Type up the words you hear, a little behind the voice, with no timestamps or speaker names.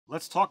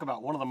let's talk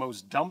about one of the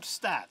most dumped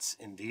stats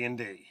in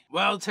D&D.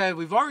 Well, Ted,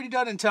 we've already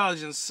done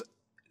intelligence,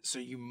 so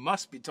you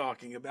must be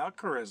talking about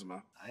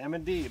charisma. I am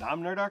indeed.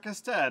 I'm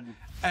Nerdarchy Ted.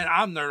 And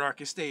I'm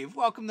Nerdarchy Steve.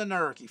 Welcome to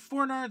Nerdarchy,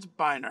 for nerds,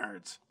 by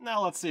nerds.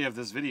 Now let's see if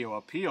this video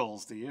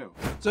appeals to you.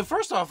 So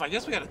first off, I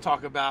guess we got to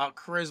talk about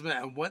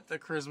charisma and what the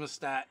charisma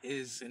stat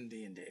is in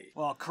D&D.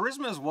 Well,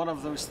 charisma is one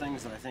of those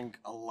things that I think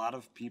a lot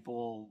of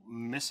people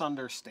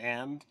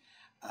misunderstand.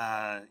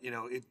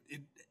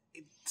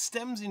 It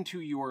stems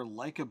into your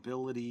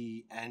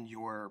likability and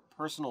your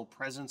personal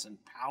presence and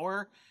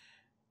power,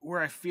 where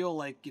I feel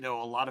like, a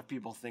lot of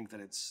people think that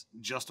it's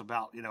just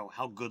about,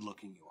 how good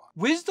looking you are.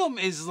 Wisdom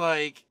is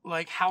like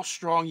how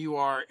strong you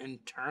are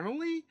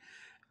internally,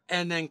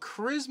 and then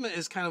charisma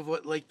is kind of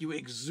what you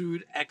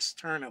exude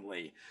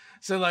externally.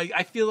 So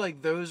I feel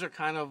like those are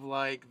kind of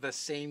like the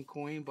same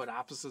coin but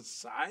opposite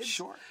sides.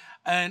 Sure.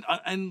 And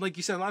like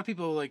you said, a lot of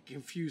people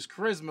confuse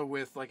charisma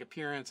with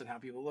appearance and how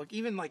people look.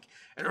 Even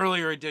in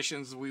earlier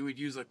editions, we would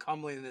use a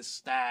comeliness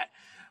stat,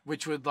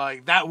 which would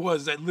that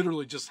was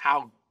literally just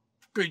how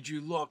good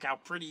you look, how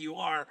pretty you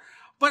are.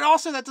 But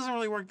also that doesn't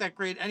really work that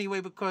great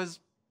anyway, because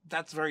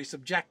that's very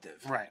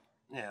subjective. Right.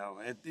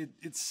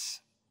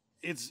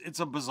 It's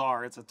a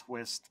bizarre, it's a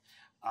twist.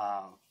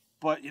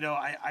 But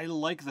I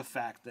like the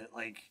fact that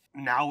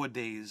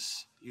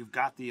nowadays you've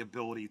got the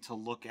ability to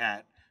look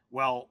at,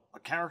 well, a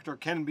character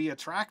can be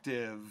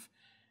attractive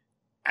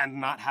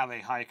and not have a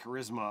high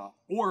charisma,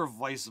 or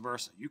vice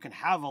versa. You can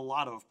have a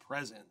lot of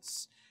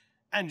presence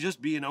and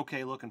just be an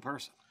okay looking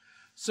person.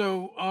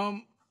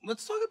 So,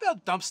 let's talk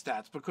about dump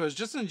stats, because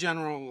just in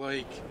general,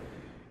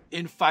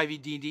 in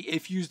 5e D&D,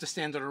 if you use the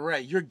standard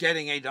array, you're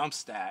getting a dump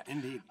stat.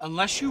 Indeed.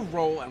 Unless you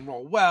roll and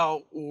roll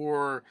well,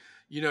 or,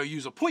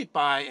 use a point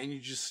buy and you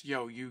just,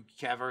 you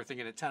have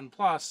everything at a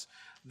 10+,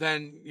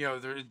 then,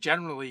 there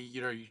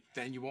generally,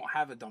 then you won't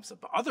have a dump stat.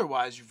 But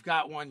otherwise, you've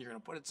got one, you're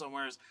going to put it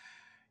somewhere.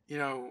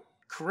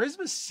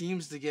 Charisma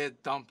seems to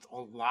get dumped a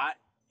lot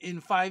in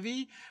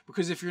 5e,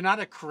 because if you're not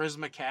a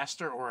charisma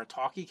caster or a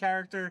talky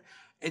character,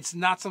 it's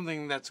not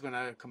something that's going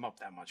to come up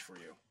that much for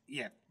you.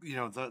 Yeah,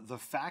 the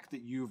fact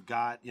that you've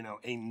got,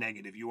 a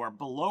negative, you are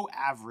below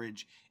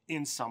average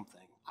in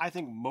something. I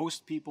think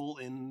most people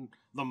in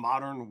the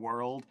modern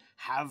world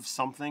have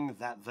something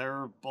that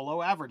they're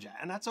below average at,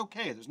 and that's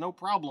okay. There's no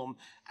problem.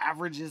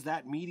 Average is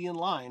that median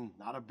line.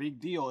 Not a big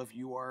deal if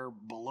you are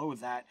below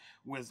that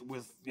with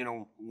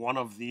one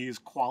of these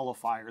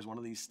qualifiers, one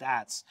of these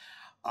stats.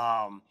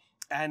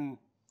 And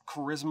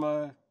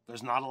charisma,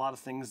 there's not a lot of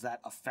things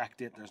that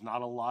affect it. There's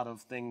not a lot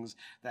of things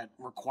that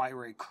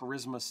require a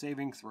charisma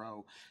saving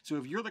throw. So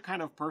if you're the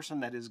kind of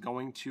person that is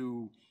going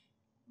to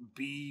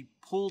be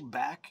pulled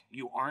back,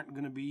 you aren't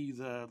going to be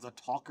the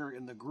talker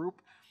in the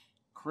group,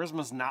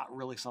 charisma's not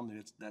really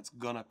something that's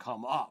going to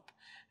come up.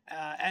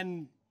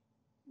 And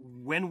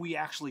when we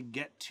actually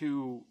get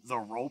to the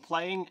role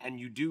playing and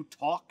you do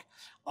talk,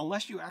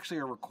 unless you actually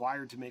are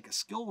required to make a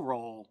skill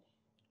roll,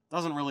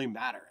 doesn't really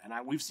matter. And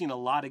we've seen a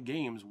lot of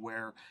games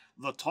where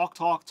the talk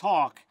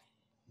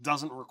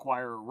doesn't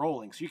require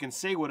rolling. So you can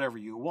say whatever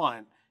you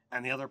want,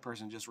 and the other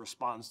person just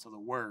responds to the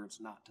words,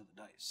 not to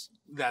the dice.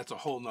 That's a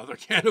whole nother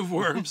can of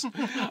worms.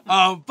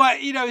 But,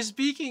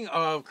 speaking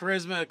of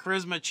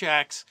charisma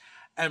checks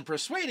and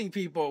persuading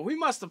people, we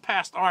must have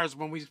passed ours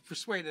when we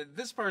persuaded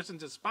this person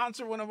to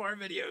sponsor one of our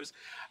videos.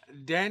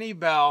 Danny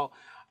Bell,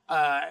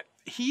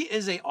 he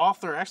is an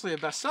author, actually a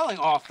best-selling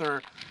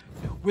author,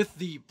 with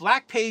the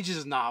Black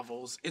Pages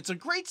novels. It's a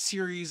great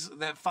series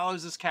that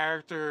follows this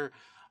character.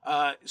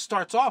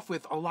 Starts off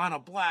with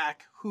Alana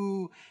Black,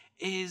 who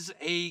is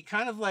a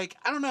kind of I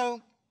don't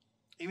know,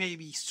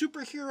 maybe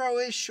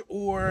superhero-ish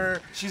or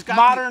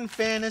modern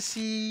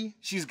fantasy.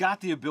 She's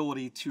got the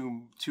ability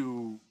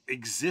to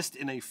exist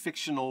in a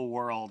fictional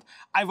world.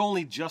 I've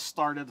only just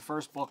started. The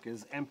first book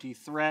is Empty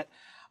Threat.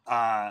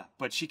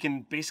 But she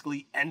can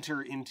basically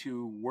enter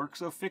into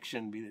works of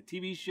fiction, be it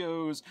TV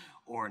shows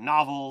or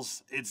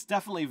novels. It's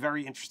definitely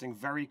very interesting,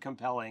 very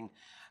compelling.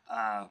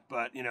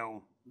 But,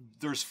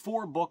 there's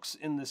 4 books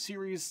in the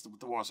series.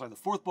 The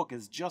 4th book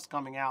is just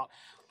coming out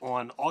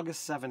on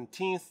August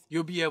 17th.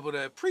 You'll be able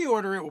to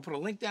pre-order it. We'll put a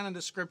link down in the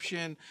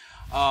description.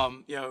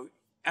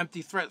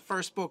 Empty Threat,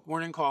 first book.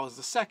 Warning Call is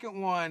the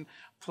second one.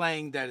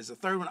 Playing Dead is the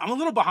third one. I'm a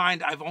little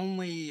behind. I've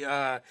only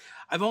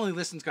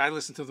listened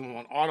to them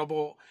on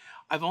Audible.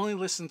 I've only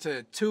listened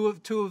to two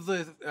of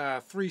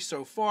the 3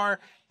 so far.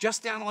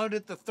 Just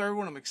downloaded the third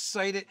one. I'm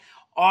excited.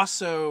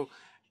 Also,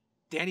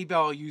 Danny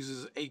Bell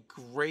uses a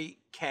great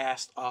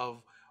cast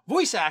of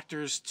voice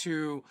actors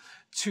to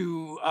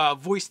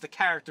voice the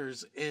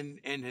characters in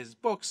his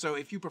book. So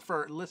if you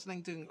prefer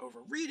listening to over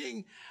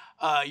reading,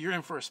 you're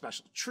in for a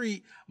special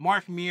treat.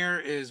 Mark Meir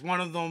is one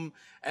of them,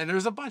 and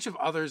there's a bunch of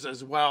others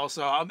as well.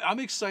 So I'm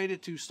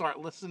excited to start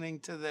listening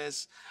to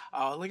this.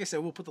 Like I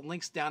said, we'll put the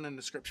links down in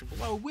the description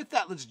below. With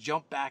that, let's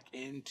jump back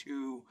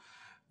into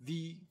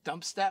the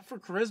dump stat for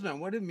charisma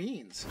and what it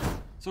means.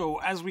 So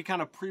as we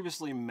kind of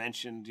previously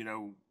mentioned,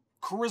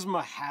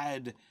 charisma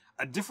had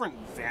a different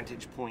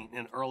vantage point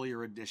in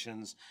earlier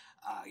editions.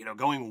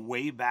 Going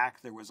way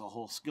back, there was a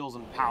whole skills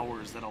and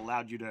powers that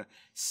allowed you to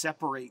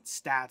separate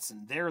stats,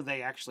 and there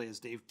they actually, as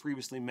Dave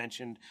previously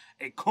mentioned,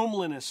 a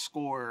comeliness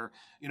score,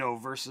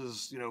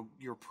 versus,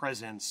 your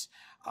presence.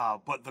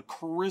 But the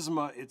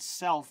charisma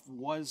itself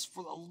was,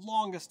 for the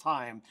longest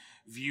time,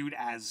 viewed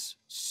as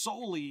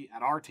solely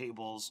at our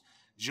tables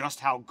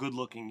just how good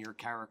looking your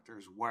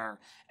characters were.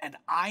 And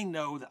I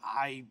know that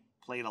I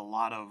played a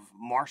lot of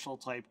martial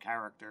type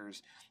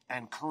characters,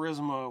 and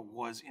charisma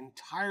was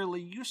entirely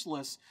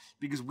useless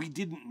because we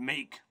didn't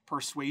make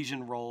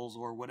persuasion rolls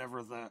or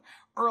whatever the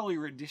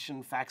earlier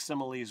edition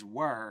facsimiles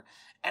were.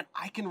 And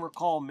I can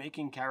recall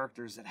making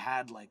characters that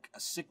had like a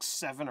 6,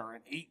 7, or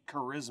an 8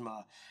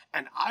 charisma,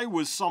 and I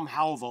was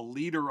somehow the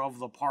leader of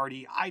the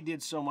party. I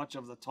did so much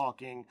of the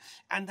talking,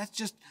 and that's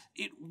just,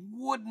 it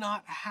would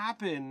not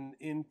happen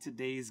in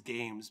today's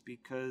games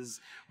because...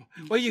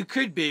 Well, you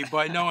could be,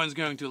 but no one's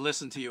going to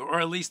listen to you, or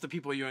at least the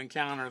people you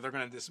encounter, they're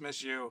going to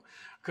dismiss you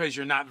because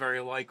you're not very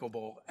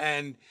likable.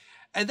 And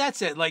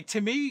that's it. Like,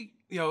 to me,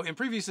 in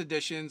previous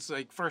editions,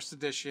 like first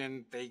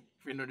edition, they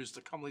introduced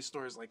the comely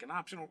score as like an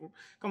optional,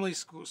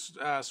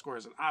 score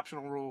as an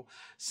optional rule.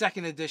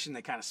 Second edition,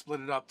 they kind of split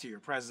it up to your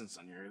presence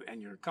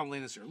and your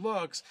comeliness, your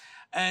looks,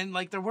 and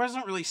like there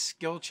wasn't really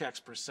skill checks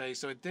per se,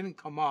 so it didn't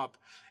come up.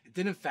 It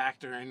didn't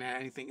factor in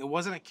anything. It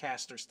wasn't a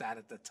caster stat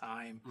at the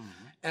time.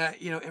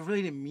 Mm-hmm. It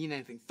really didn't mean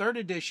anything. Third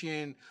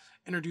edition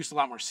introduced a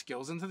lot more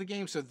skills into the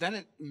game, so then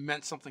it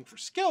meant something for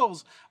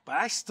skills, but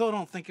I still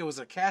don't think it was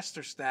a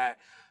caster stat,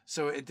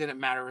 so it didn't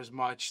matter as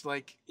much.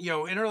 Like,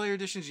 in earlier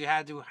editions, you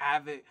had to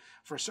have it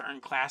for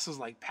certain classes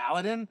like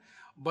Paladin,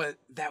 but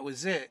that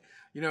was it.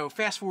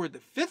 Fast forward to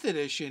 5th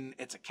edition,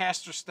 it's a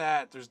caster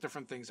stat. There's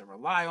different things that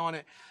rely on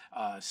it.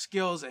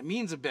 Skills, it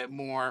means a bit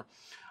more.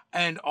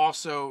 And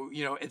also,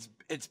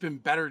 it's been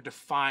better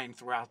defined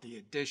throughout the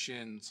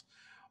editions.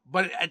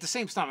 But at the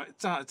same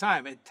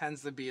time, it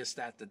tends to be a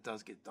stat that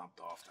does get dumped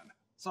often.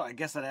 So I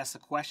guess that asks the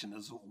question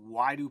is,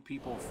 why do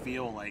people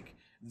feel like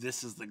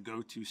this is the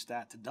go-to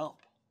stat to dump?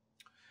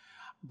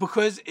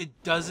 Because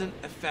it doesn't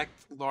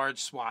affect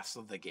large swaths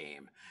of the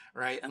game,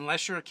 right?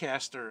 Unless you're a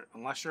caster,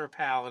 unless you're a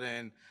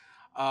paladin,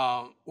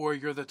 or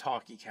you're the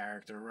talkie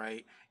character,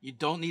 right? You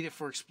don't need it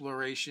for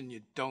exploration.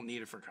 You don't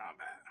need it for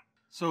combat.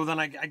 So then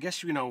I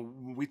guess,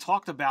 we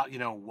talked about,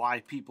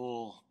 why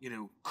people,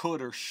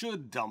 could or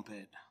should dump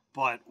it.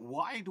 But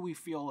why do we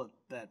feel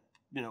that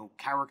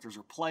characters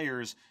or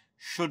players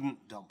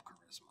shouldn't dump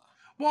charisma?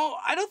 Well,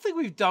 I don't think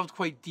we've delved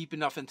quite deep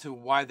enough into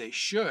why they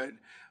should.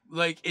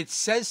 Like, it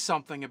says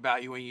something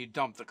about you when you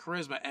dump the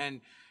charisma,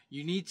 and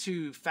you need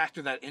to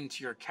factor that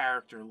into your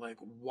character. Like,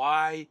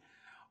 why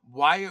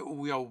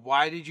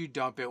did you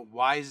dump it?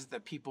 Why is it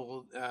that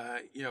people,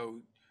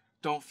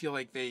 don't feel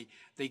like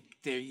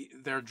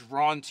they're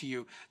drawn to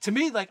you? To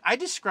me, like, I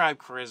describe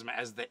charisma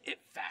as the it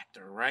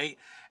factor, right?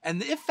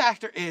 And the it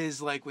factor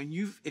is like when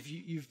you've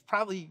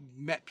probably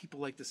met people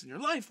like this in your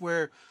life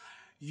where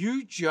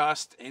you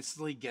just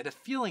instantly get a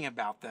feeling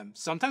about them.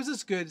 Sometimes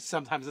it's good,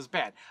 sometimes it's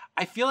bad.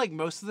 I feel like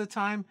most of the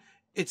time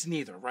it's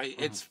neither, right?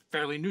 Mm-hmm. It's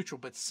fairly neutral,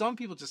 but some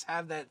people just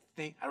have that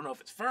thing. I don't know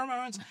if it's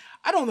pheromones.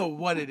 I don't know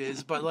what it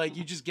is, but like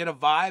you just get a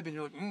vibe and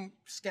you're like,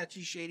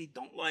 sketchy, shady,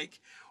 don't like.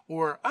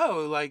 Or,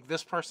 oh, like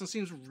this person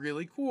seems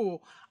really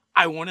cool.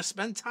 I want to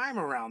spend time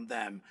around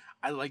them.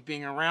 I like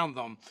being around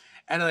them.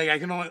 And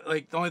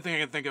like the only thing I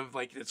can think of,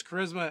 like, it's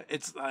charisma,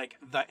 it's like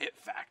the it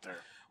factor.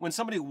 When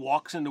somebody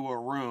walks into a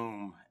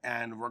room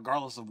and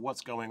regardless of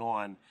what's going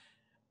on,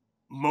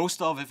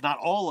 most of, if not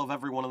all of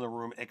everyone in the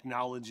room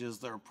acknowledges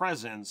their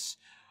presence,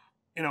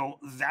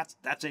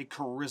 that's a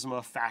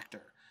charisma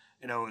factor.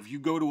 If you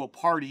go to a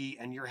party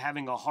and you're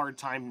having a hard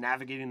time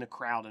navigating the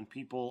crowd and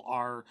people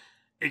are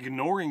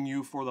ignoring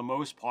you for the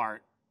most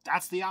part,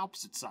 that's the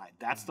opposite side.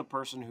 That's the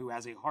person who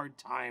has a hard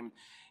time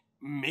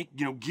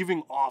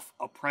giving off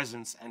a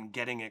presence and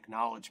getting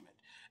acknowledgement.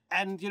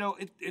 And,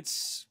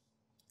 it's...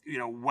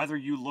 whether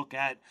you look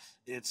at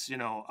it's,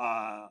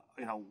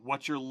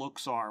 what your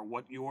looks are,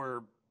 what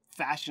your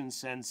fashion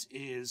sense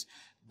is,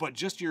 but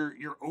just your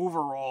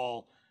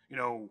overall,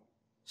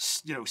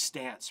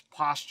 stance,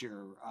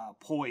 posture,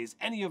 poise,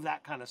 any of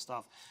that kind of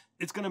stuff,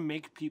 it's going to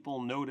make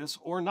people notice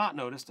or not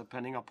notice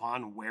depending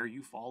upon where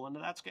you fall into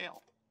that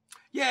scale.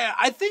 Yeah,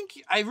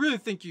 I really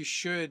think you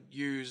should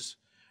use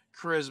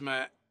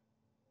charisma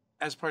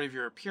as part of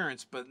your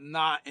appearance, but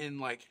not in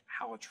like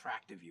how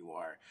attractive you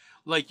are.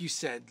 Like you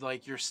said,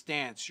 like your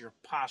stance, your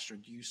posture.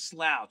 Do you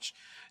slouch?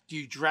 Do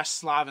you dress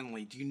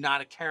slovenly? Do you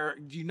not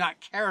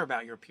care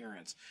about your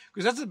appearance?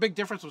 Because that's a big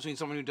difference between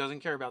someone who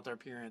doesn't care about their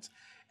appearance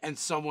and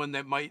someone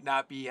that might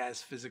not be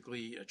as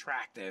physically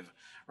attractive,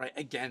 right?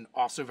 Again,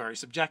 also very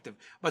subjective.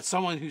 But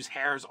someone whose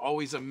hair is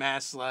always a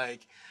mess,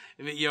 like,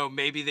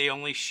 maybe they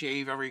only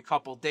shave every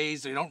couple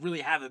days. They don't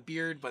really have a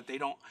beard, but they're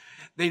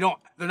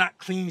not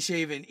clean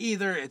shaven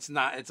either. It's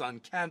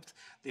unkempt.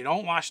 They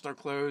don't wash their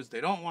clothes. They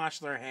don't wash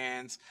their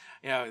hands.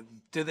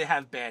 Do they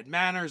have bad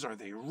manners? Are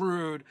they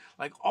rude?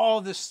 Like,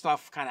 all this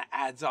stuff kind of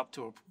adds up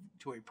to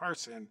a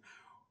person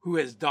who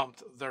has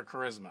dumped their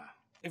charisma.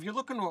 If you're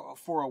looking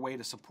for a way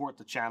to support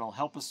the channel,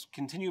 help us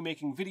continue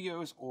making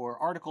videos or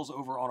articles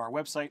over on our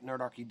website,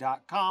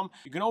 nerdarchy.com.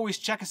 You can always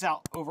check us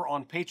out over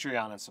on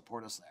Patreon and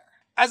support us there.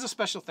 As a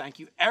special thank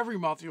you, every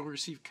month you'll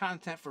receive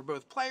content for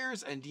both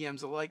players and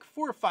DMs alike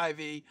for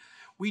 5e.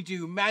 We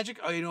do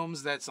magic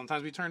items that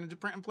sometimes we turn into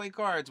print and play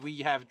cards. We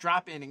have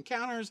drop-in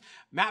encounters,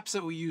 maps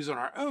that we use on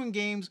our own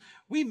games.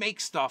 We make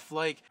stuff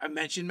like, I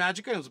mentioned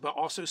magic items, but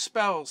also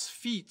spells,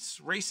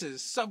 feats,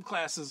 races,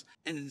 subclasses,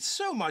 and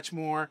so much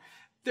more.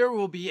 There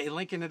will be a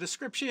link in the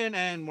description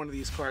and one of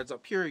these cards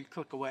up here. You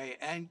click away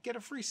and get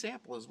a free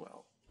sample as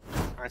well.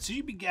 All right, so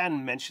you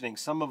began mentioning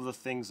some of the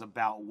things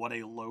about what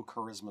a low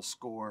charisma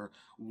score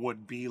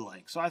would be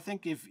like. So I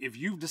think if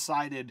you've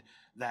decided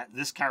that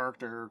this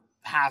character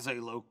has a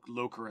low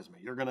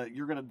charisma, you're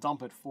gonna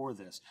dump it for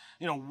this.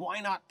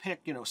 Why not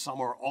pick some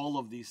or all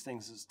of these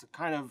things is to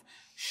kind of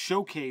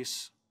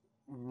showcase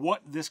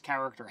what this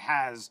character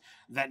has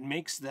that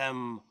makes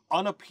them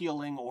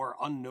unappealing or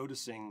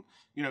unnoticing,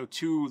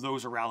 to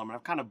those around them. And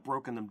I've kind of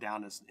broken them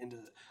down into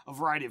a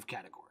variety of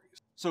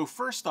categories. So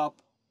first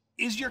up,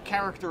 is your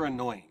character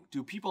annoying?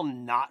 Do people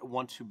not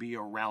want to be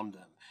around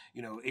them?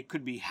 It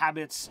could be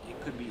habits, it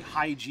could be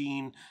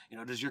hygiene.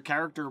 Does your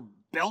character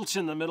belch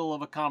in the middle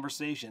of a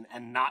conversation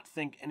and not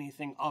think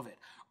anything of it?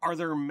 Are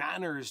their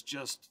manners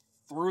just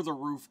through the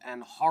roof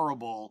and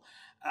horrible?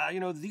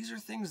 These are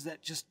things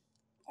that just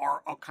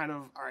are a kind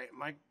of, all right,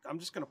 Mike, I'm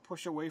just going to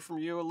push away from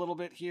you a little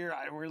bit here.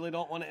 I really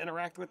don't want to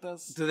interact with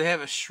this. Do they have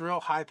a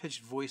shrill,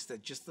 high-pitched voice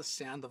that just the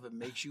sound of it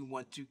makes you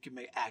want to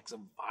commit acts of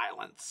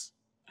violence?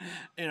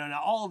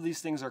 Now all of these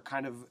things are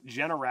kind of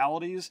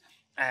generalities,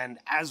 and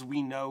as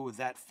we know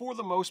that for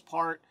the most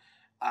part,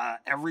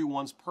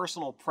 everyone's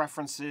personal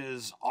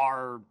preferences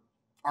are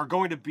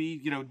going to be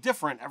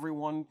different.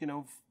 Everyone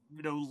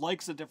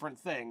likes a different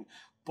thing,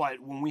 but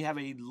when we have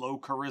a low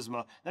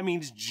charisma, that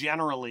means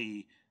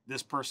generally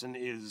this person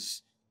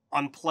is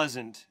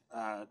unpleasant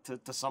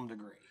to some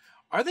degree.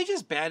 Are they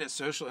just bad at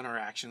social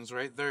interactions,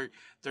 right?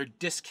 They're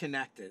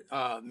disconnected.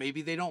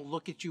 Maybe they don't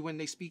look at you when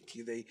they speak to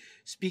you. They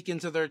speak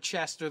into their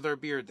chest or their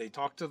beard. They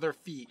talk to their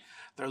feet.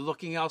 They're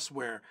looking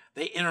elsewhere.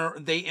 They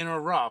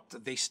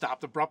interrupt. They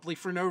stop abruptly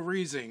for no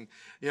reason.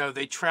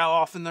 They trail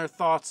off in their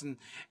thoughts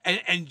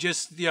and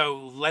just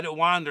let it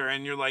wander.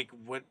 And you're like,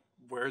 what?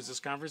 Where is this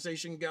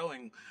conversation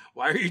going?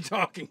 Why are you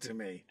talking to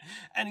me?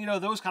 And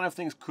those kind of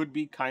things could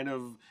be kind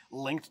of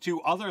linked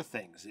to other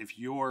things. If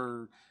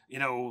you're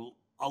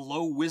a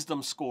low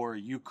wisdom score,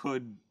 you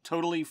could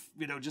totally,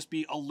 just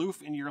be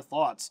aloof in your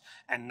thoughts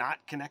and not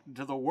connected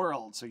to the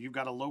world. So you've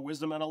got a low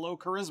wisdom and a low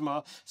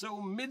charisma.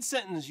 So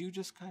mid-sentence, you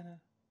just kind of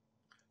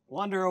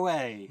wander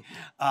away.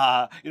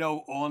 On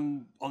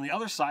the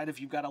other side,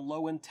 if you've got a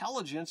low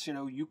intelligence,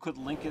 you could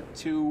link it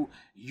to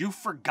you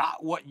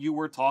forgot what you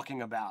were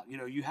talking about.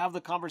 You have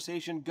the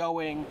conversation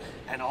going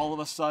and all of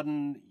a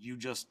sudden you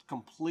just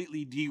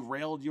completely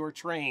derailed your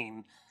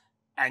train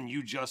and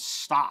you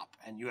just stop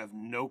and you have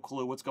no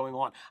clue what's going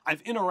on.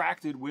 I've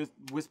interacted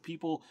with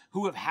people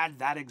who have had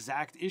that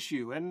exact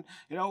issue, and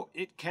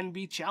it can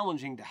be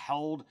challenging to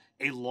hold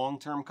a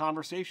long-term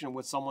conversation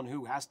with someone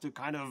who has to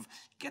kind of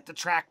get the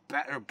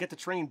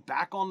train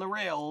back on the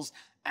rails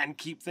and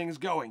keep things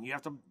going. You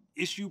have to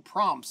issue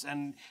prompts,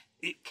 and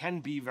it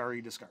can be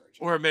very discouraging.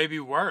 Or maybe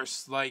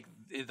worse, like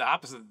the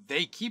opposite.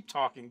 They keep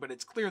talking, but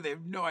it's clear they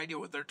have no idea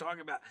what they're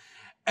talking about.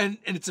 And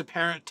it's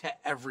apparent to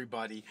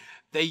everybody.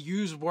 They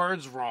use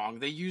words wrong.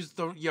 They use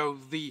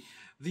the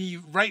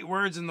right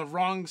words in the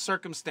wrong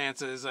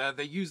circumstances.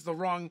 They use the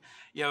wrong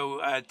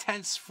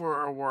tense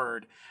for a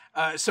word.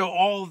 So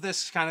all of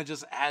this kind of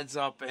just adds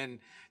up and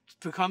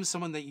becomes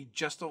someone that you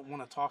just don't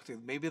want to talk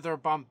to. Maybe they're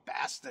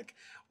bombastic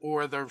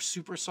or they're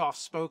super soft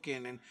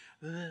spoken, and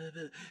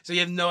so you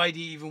have no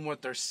idea even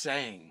what they're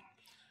saying.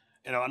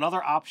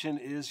 Another option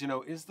is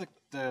is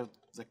the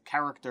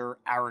character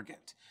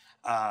arrogant?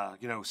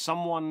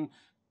 Someone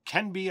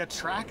can be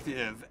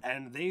attractive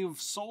and they've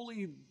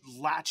solely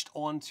latched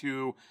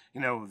onto,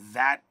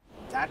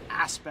 that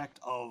aspect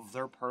of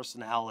their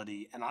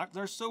personality. And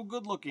they're so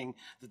good looking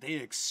that they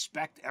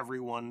expect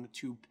everyone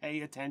to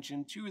pay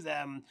attention to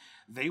them.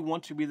 They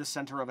want to be the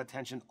center of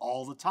attention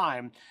all the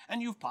time.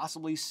 And you've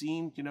possibly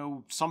seen,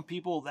 some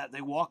people that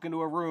they walk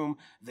into a room,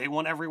 they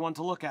want everyone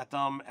to look at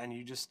them. And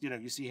you just,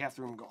 you see half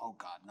the room and go, oh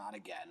God, not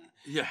again.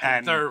 Yeah,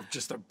 and they're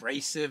just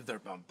abrasive. They're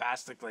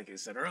bombastic, like I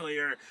said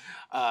earlier.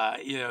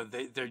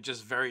 They're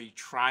just very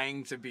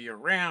trying to be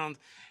around.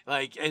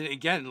 And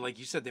again, like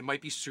you said, they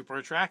might be super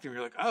attractive.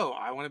 You're like, oh,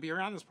 I want to be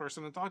around this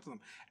person and talk to them.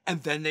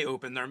 And then they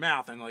open their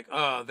mouth and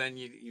then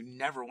you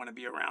never want to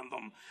be around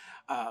them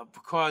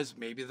because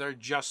maybe they're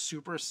just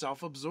super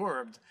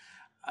self-absorbed.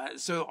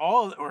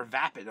 Or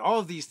vapid. All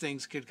of these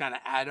things could kind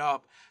of add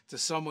up to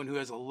someone who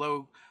has a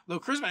low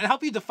charisma and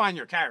help you define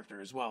your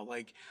character as well.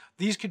 Like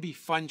these could be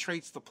fun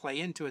traits to play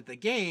into the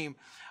game.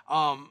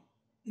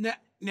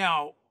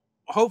 Now,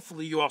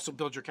 hopefully you also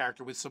build your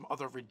character with some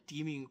other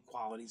redeeming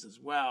qualities as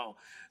well,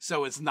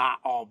 so it's not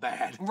all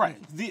bad. Right.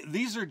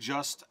 These are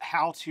just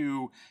how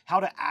to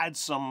add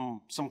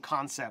some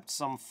concept,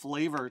 some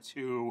flavor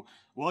to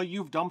Well,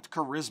 you've dumped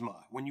charisma.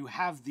 When you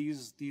have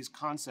these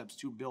concepts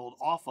to build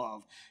off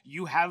of,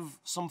 you have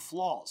some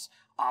flaws.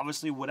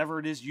 Obviously, whatever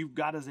it is you've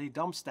got as a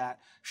dump stat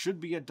should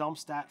be a dump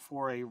stat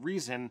for a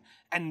reason,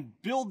 and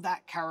build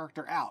that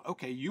character out.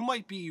 Okay, you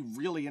might be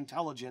really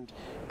intelligent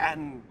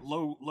and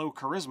low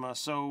charisma,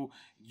 so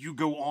you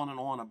go on and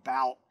on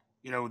about,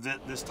 you know,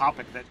 this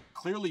topic that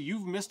clearly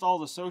you've missed all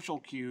the social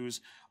cues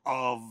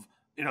of,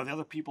 you know, the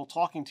other people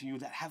talking to you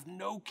that have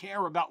no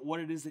care about what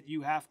it is that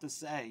you have to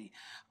say.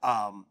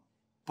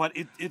 But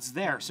it's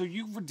there. So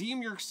you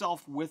redeem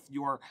yourself with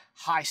your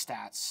high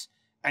stats,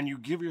 and you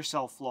give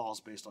yourself flaws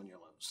based on your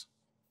lows.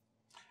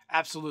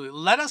 Absolutely.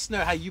 Let us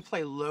know how you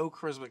play low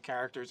charisma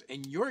characters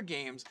in your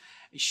games,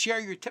 and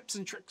share your tips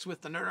and tricks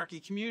with the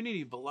Nerdarchy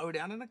community below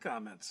down in the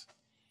comments.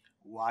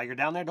 While you're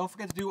down there, don't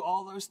forget to do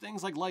all those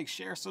things like,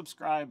 share,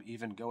 subscribe,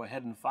 even go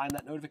ahead and find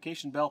that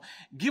notification bell.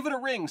 Give it a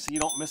ring so you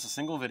don't miss a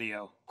single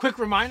video. Quick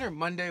reminder,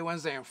 Monday,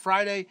 Wednesday, and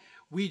Friday,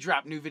 we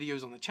drop new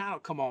videos on the channel.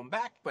 Come on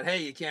back. But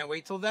hey, you can't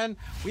wait till then.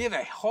 We have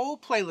a whole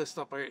playlist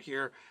up right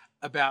here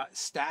about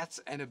stats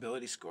and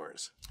ability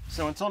scores.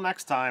 So until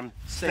next time,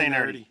 stay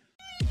nerdy.